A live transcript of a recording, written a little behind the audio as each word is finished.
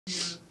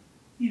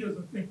he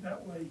doesn't think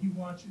that way. He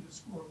wants you to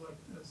score like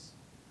this.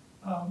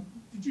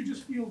 Did you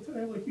just feel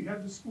today like you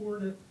had to score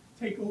to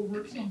take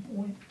over at some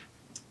point?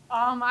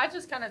 I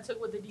just kind of took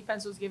what the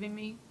defense was giving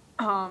me,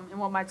 and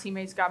what my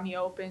teammates got me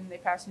open. They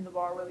passed me the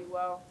ball really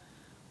well,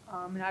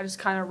 and I just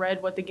kind of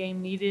read what the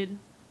game needed.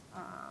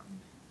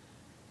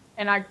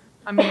 And I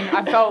mean,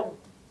 I felt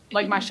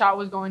like my shot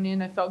was going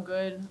in. I felt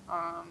good,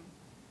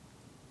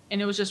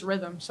 and it was just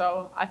rhythm.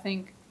 So I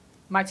think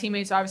my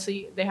teammates,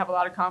 obviously, they have a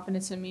lot of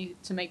confidence in me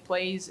to make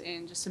plays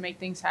and just to make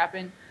things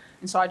happen,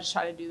 and so I just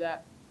try to do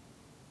that.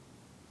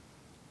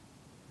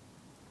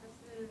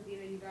 Christyn and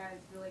Evina, you guys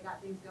really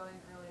got things going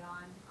early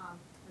on.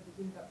 With the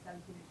team's up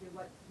 17-2.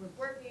 What was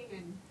working,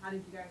 and how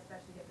did you guys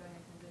especially get going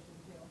in transition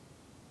too?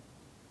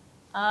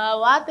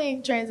 Well, I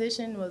think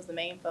transition was the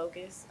main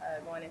focus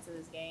going into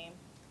this game.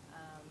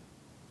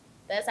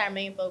 That's our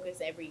main focus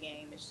every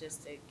game, is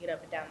just to get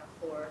up and down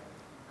the floor.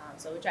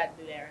 So we tried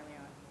to do that early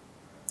on.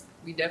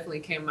 We definitely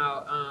came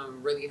out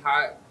really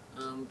hot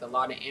with a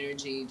lot of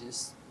energy,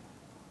 just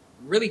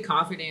really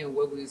confident in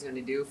what we was going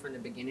to do from the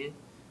beginning.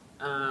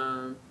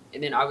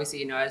 And then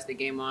obviously, as the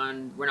game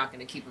on, we're not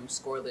going to keep them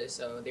scoreless,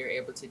 so they're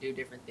able to do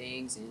different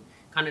things and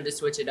kind of just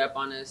switch it up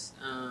on us.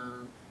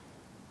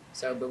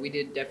 But we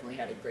did definitely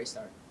had a great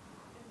start.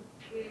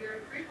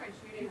 Your three-point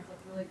shooting has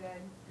looked really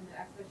good in the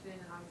exhibition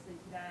and obviously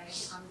today.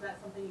 Is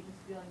that something you're just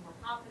feeling more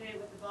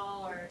confident with the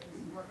ball, or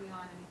just working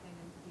on anything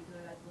in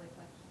particular that's really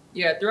clutch?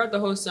 Yeah, throughout the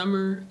whole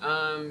summer,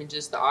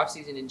 just the off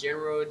season in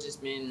general,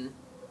 just been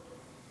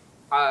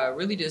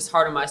really just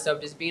hard on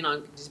myself, just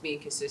being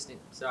consistent.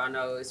 So I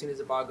know as soon as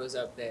the ball goes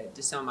up, that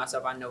just telling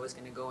myself I know it's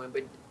going to go in,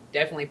 but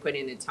definitely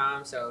putting in the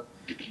time. So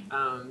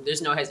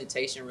there's no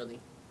hesitation really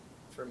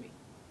for me.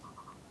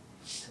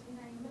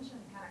 You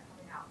mentioned kind of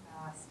coming out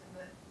fast, and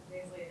the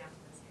days leading up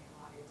to this game,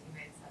 a lot of your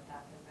teammates said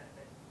that has been a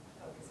bit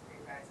focus for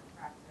you guys in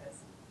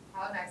practice.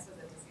 How nice was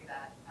it to see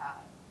that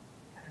kind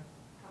of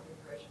come to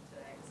fruition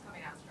today, just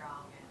coming out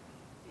strong and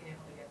being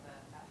able to get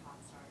that hot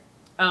start?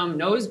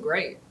 No, it was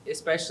great,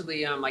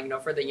 especially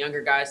for the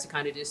younger guys to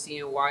kind of just see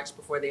and watch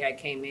before they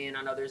had came in.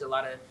 I know there's a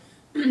lot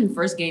of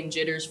first game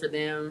jitters for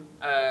them.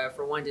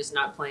 For one, just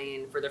not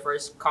playing for their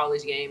first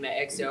college game at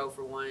XL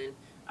for one.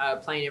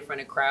 Playing in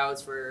front of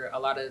crowds for a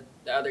lot of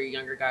the other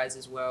younger guys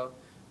as well.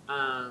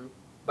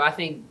 But I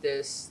think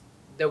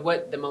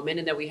the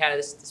momentum that we had,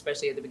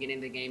 especially at the beginning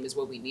of the game, is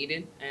what we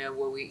needed and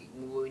what we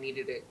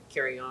needed to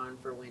carry on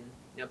for when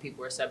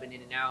people are subbing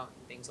in and out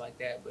and things like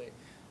that. But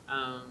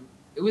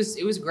it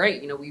was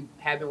great. We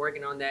have been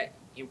working on that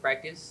in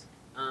practice,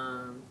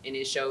 and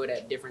it showed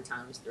at different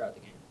times throughout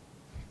the game.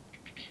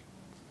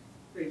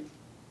 Hey,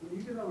 when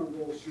you get on a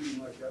roll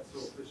shooting like that so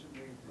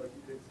efficiently, like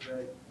you did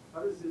today,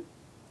 how does it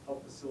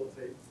help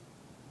facilitate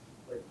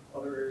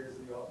other areas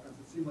of the offense?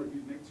 It seemed like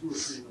you'd make 2 or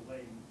 3 in the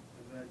lane,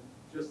 and then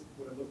just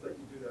when it looked like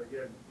you do that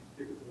again, you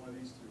kick it to one of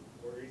these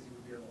 2, or AZ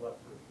would be on the left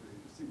for a 3.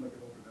 It just seemed like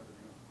it opened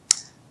everything up.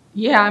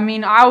 Yeah, I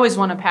mean, I always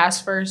want to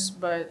pass first,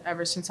 but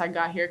ever since I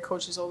got here,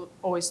 coaches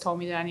always told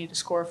me that I need to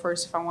score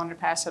first if I wanted to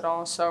pass at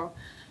all. So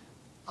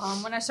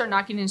when I start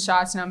knocking in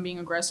shots and I'm being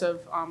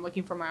aggressive,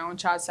 looking for my own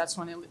shots, that's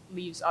when it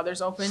leaves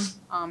others open,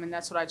 and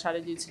that's what I try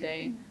to do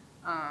today.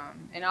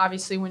 And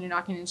obviously when you're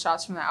knocking in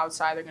shots from the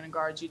outside, they're going to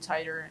guard you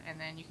tighter, and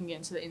then you can get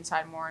into the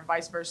inside more and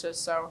vice versa.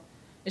 So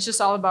it's just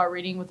all about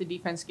reading what the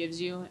defense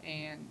gives you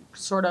and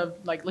sort of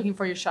like looking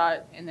for your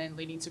shot and then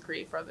leading to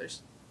create for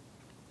others.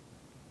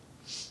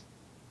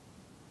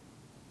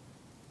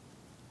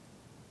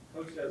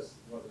 Coach says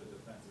wasn't a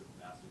defensive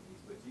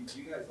masterpiece, but do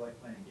you guys like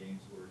playing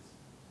games where it's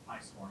high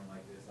scoring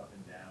like this, up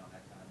and down,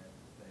 that kind of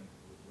thing?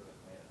 Would you really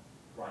play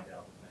a grind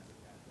out defensive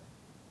kind of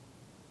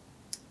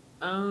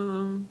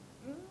thing?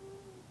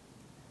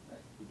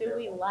 Do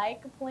we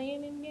like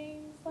playing in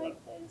games like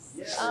this?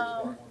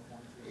 Yeah,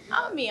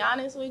 I'll be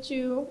honest with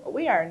you.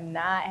 We are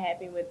not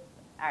happy with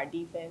our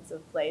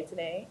defensive play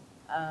today.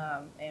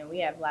 And we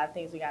have a lot of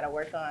things we got to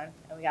work on,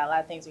 and we got a lot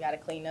of things we got to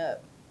clean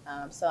up.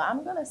 So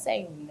I'm going to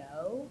say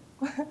no.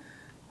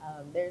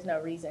 There's no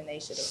reason they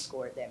should have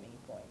scored that many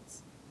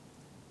points.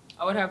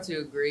 I would have to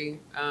agree,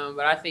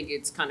 but I think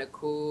it's kind of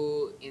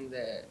cool in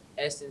the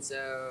essence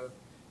of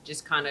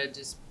just kind of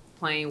just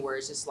playing where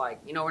it's just like,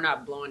 we're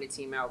not blowing the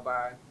team out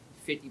by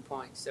 50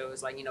 points. So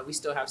it's like, we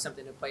still have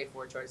something to play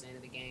for towards the end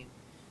of the game.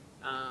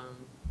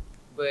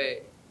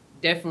 But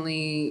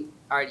definitely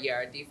our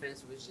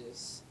defense was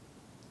just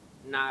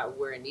not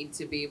where it needed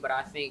to be. But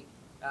I think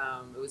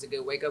it was a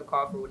good wake-up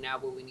call for now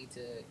what we need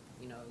to,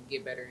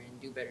 get better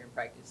and do better in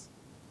practice.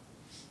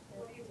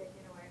 What are you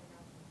taking away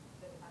from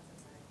the defensive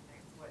side of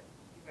things? What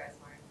you guys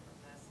learned from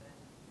this, and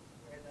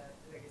where the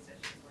biggest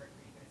issues were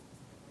for you guys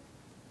specifically?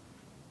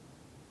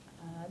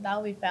 I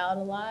thought we fouled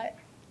a lot.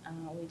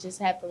 We just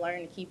have to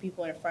learn to keep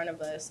people in front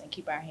of us and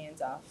keep our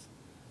hands off.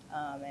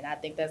 And I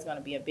think that's going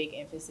to be a big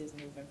emphasis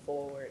moving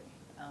forward.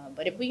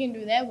 But if we can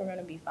do that, we're going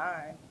to be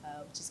fine.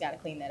 We just got to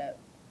clean that up.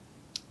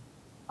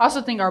 I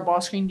also think our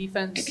ball screen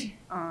defense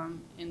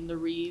in the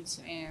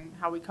reads and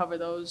how we cover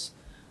those,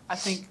 I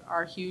think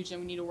are huge,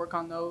 and we need to work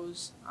on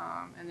those.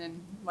 And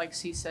then, like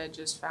C said,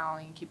 just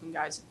fouling and keeping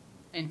guys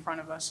in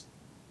front of us.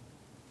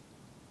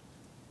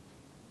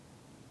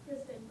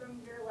 Christyn, from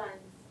your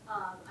lens,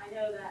 I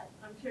know that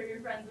I'm sure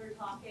your friends were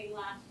talking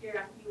last year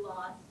after you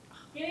lost.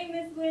 Getting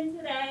this win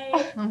today,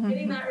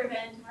 getting that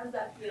revenge, how does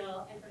that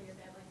feel in front of your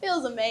family?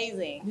 Feels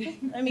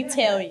amazing. Let me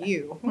tell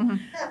you.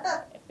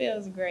 It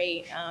feels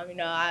great. You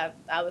know,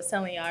 I was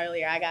telling you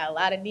earlier, I got a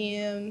lot of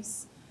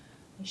DMs.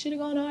 You should have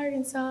gone to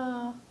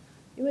Arkansas.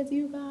 You went to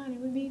UConn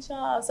and we beat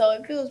y'all. So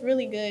it feels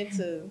really good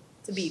to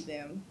beat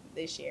them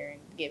this year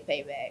and get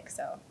payback.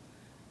 So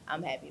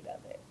I'm happy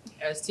about that.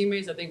 As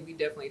teammates, I think we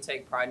definitely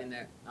take pride in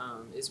that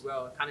as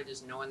well. Kind of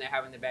just knowing that,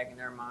 having the back in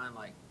their mind,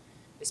 like,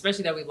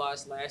 especially that we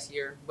lost last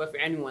year. But for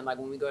anyone, like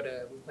when we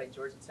play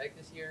Georgia Tech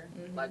this year,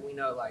 like we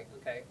know, like,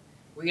 okay,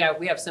 we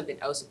have something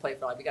else to play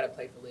for. Like we got to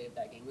play for live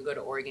that game. We go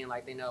to Oregon,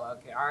 like they know,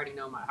 okay, I already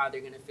know how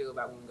they're gonna feel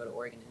about when we go to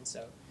Oregon, and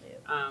so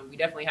we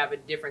definitely have a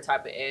different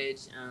type of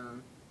edge.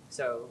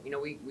 So you know,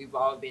 we've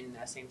all been in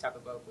that same type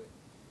of boat, but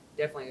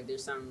definitely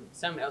there's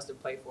something else to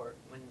play for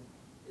when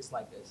it's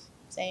like this.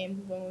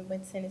 Same when we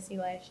went to Tennessee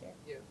last year.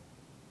 Yeah.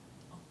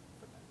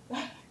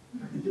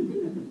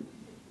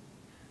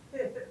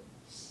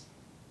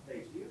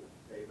 Paige, do you have a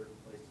favorite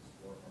place to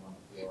score from on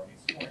the floor? I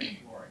mean,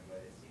 scoring,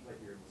 but it seems like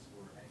you're able to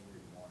score anywhere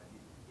you want.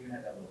 You even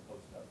had that little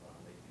post up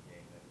late in the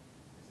game that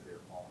they said they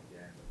were calling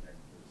again, but then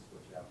there was a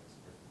switch out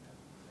because Christyn had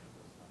the same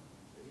post up.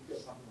 Do you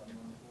feel comfortable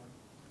anywhere on the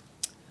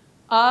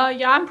floor?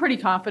 Yeah, I'm pretty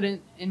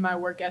confident in my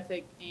work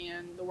ethic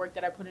and the work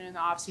that I put in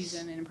the off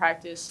season and in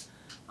practice.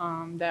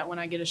 That when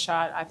I get a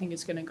shot, I think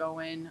it's gonna go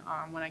in.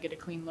 When I get a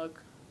clean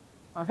look,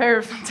 my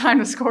favorite time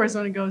to score is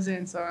when it goes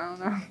in. So I don't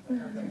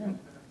know.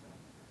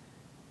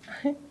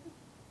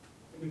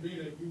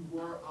 Evina, you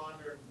were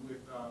honored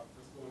with for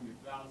scoring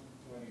your 1,000th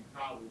point in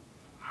college.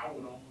 I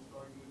would almost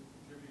argue it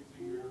contributed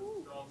to your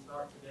strong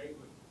start today,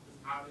 but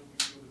just how did you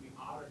feel to be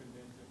honored and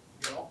then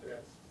to get off to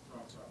that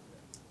strong start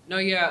today? No,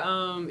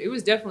 yeah, it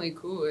was definitely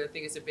cool. I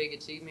think it's a big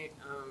achievement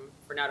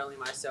for not only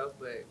myself,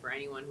 but for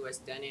anyone who has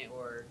done it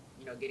or,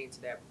 you know, getting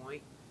to that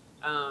point.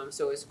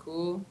 So it's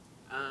cool,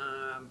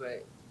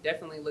 but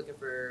definitely looking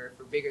for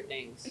bigger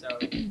things. So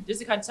just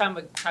the kind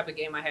of type of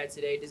game I had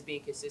today, just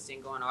being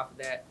consistent, going off of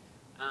that.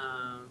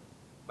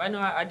 But no,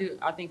 I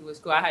think it was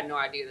cool. I had no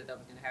idea that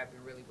was going to happen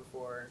really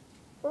before.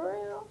 For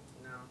real?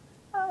 No.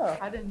 Oh.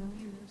 I didn't know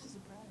either. It was a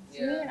surprise.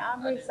 Yeah, Me and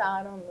Aubrey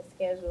saw it on the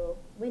schedule.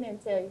 We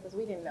didn't tell you because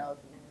we didn't know if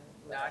you knew.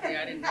 No,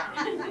 I didn't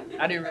know.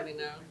 I didn't really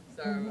know.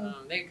 So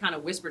they kind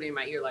of whispered in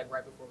my ear like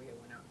right before we had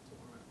went out to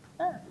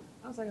warm up.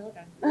 I was like,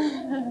 okay.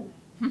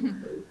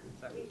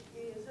 So.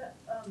 Is that,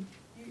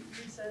 you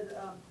said,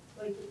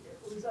 like,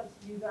 it was up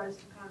to you guys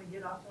to kind of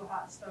get off to a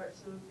hot start,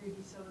 so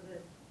maybe some of the,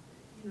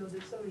 you know,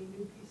 there's so many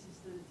new pieces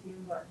to the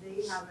team, but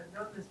they haven't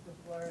done this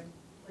before, and,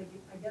 like,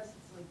 I guess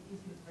it's, like,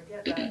 easy to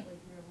forget that,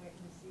 like, you're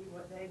waiting to see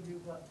what they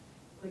do, but,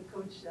 like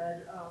Coach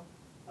said,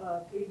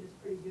 Paige is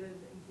pretty good,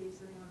 in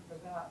case anyone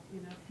forgot,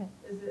 you know?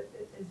 Is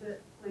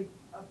it, like,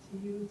 up to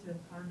you to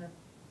kind of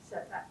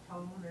set that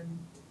tone, and,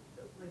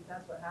 like,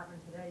 that's what happened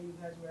today, you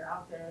guys were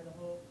out there the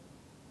whole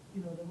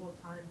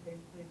time.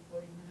 Paige played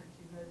 40 minutes.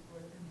 You guys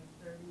were in the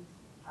 30s,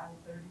 high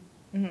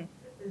 30s.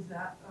 Is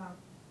that,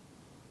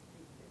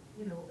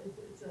 you know,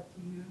 it's up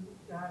to you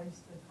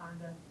guys to kind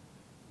of,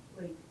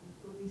 like,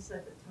 at least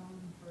set the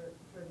tone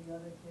for the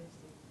other kids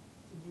to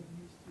get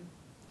used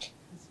to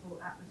this whole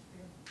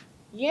atmosphere?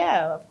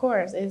 Yeah, of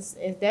course. It's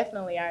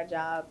definitely our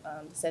job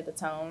to set the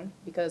tone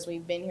because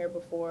we've been here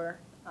before.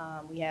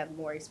 We have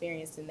more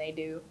experience than they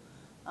do.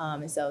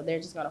 And so they're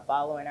just going to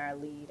follow in our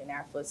lead and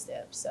our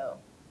footsteps. So,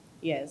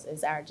 yes,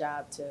 it's our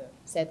job to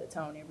set the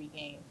tone every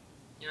game.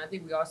 And I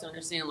think we also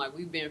understand, like,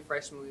 we've been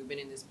freshmen, we've been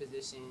in this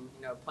position,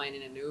 you know, playing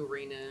in a new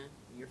arena,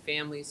 your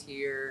family's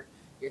here,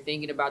 you're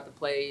thinking about the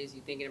plays,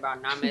 you're thinking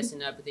about not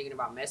messing up, you're thinking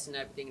about messing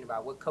up, you're thinking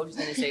about what coach is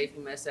going to say if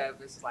you mess up.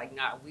 It's like,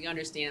 we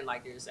understand,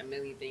 like, there's a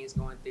million things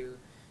going through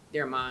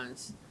their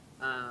minds.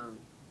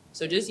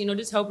 So just, you know,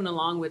 just helping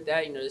along with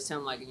that, you know, just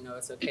telling, like, you know,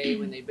 it's okay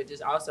when but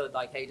just also,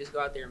 like, hey, just go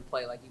out there and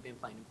play like you've been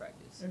playing in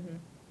practice.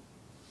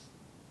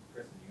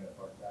 Christyn, you got to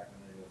bark back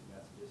on any of those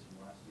messages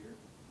from last year?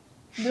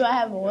 Do I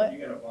have a what? You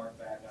got to bark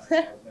back on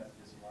any of those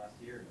messages from last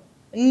year?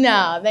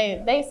 No,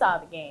 they saw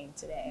the game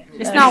today.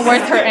 It's not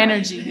worth her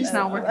energy. It's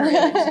not worth her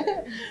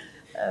energy.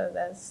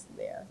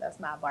 That's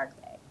my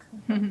bark back.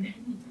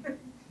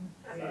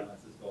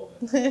 Silence is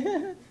golden.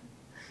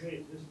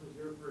 Hey, this was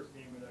your first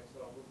game with XL.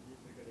 What did you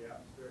think of the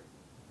atmosphere?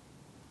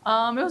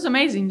 It was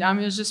amazing. I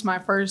mean, it was just my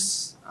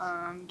first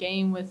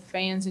game with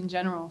fans in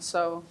general,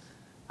 so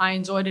I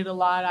enjoyed it a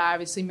lot. I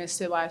obviously missed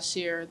it last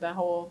year, the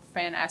whole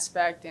fan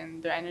aspect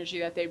and the energy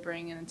that they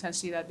bring and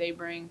intensity that they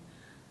bring.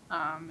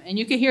 And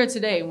you could hear it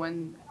today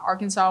when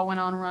Arkansas went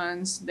on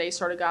runs. They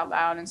sort of got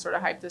loud and sort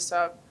of hyped us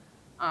up.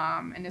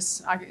 And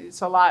it's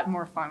a lot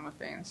more fun with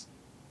fans.